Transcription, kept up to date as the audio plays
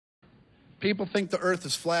People think the earth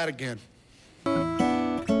is flat again.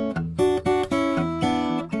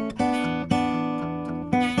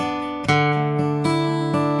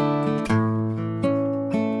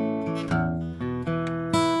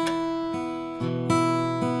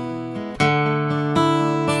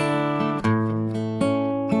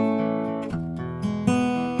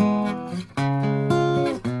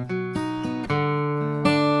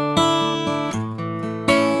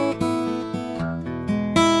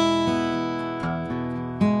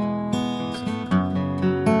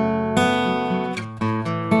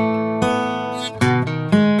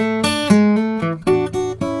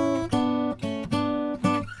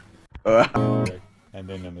 And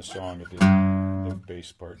then in the song, the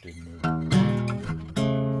bass part didn't move.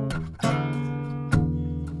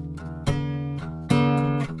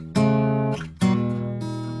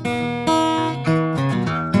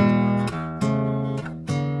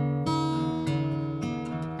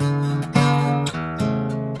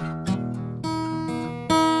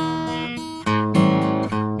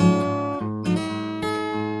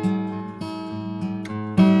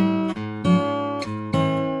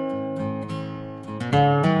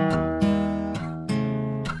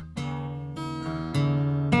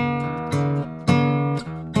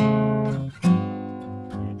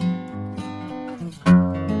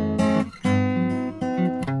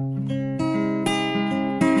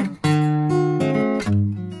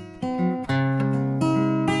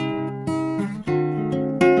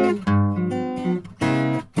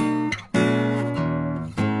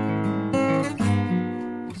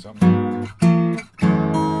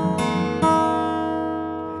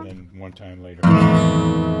 One time later, there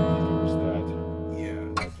was that.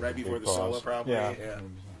 Yeah, right before the solo, probably. Yeah. Yeah.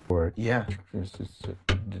 Yeah.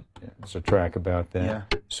 It's a track about that. Yeah.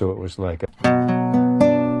 So it was like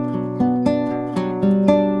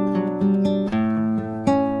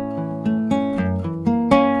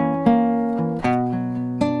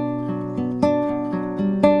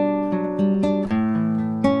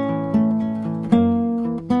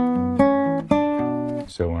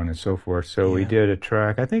so on and so forth. So we did a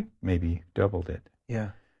track, I think maybe doubled it. Yeah.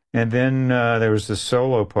 And then there was the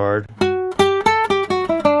solo part.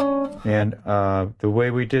 And the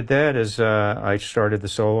way we did that is I started the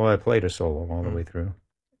solo, I played a solo all the way through,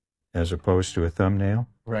 as opposed to a thumbnail.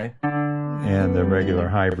 Right. And the regular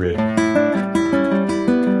hybrid. It's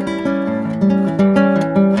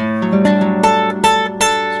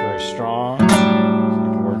very strong. You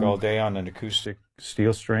can work all day on an acoustic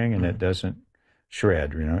steel string and it doesn't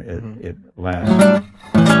shred, you know, it lasts.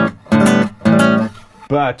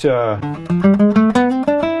 But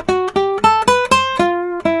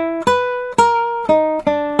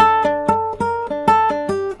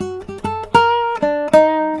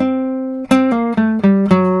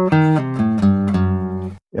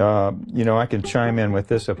you know, I can chime in with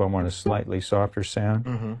this if I want a slightly softer sound.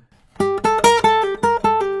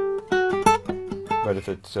 But if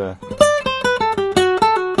it's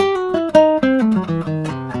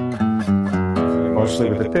mostly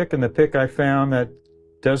with the pick, and the pick I found that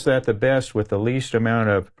does that the best with the least amount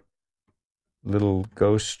of little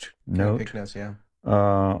ghost note, pick notes, yeah.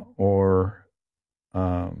 Or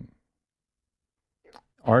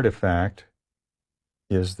artifact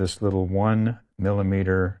is this little 1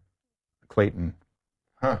 millimeter Clayton.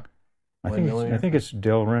 Huh. I think it's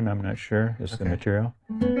Delrin, I'm not sure, is the material.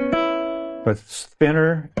 But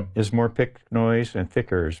thinner is more pick noise and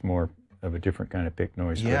thicker is more of a different kind of pick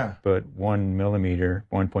noise. Yeah. But 1 millimeter,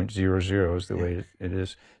 1.00 is the way it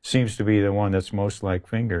is. Seems to be the one that's most like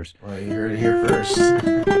fingers. Well, you heard it here first.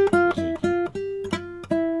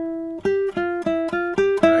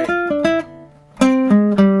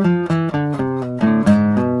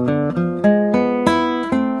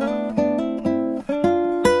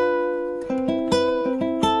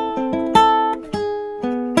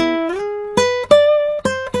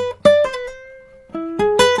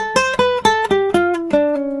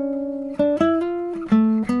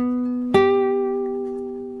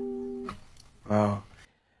 Wow.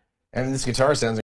 And this guitar sounds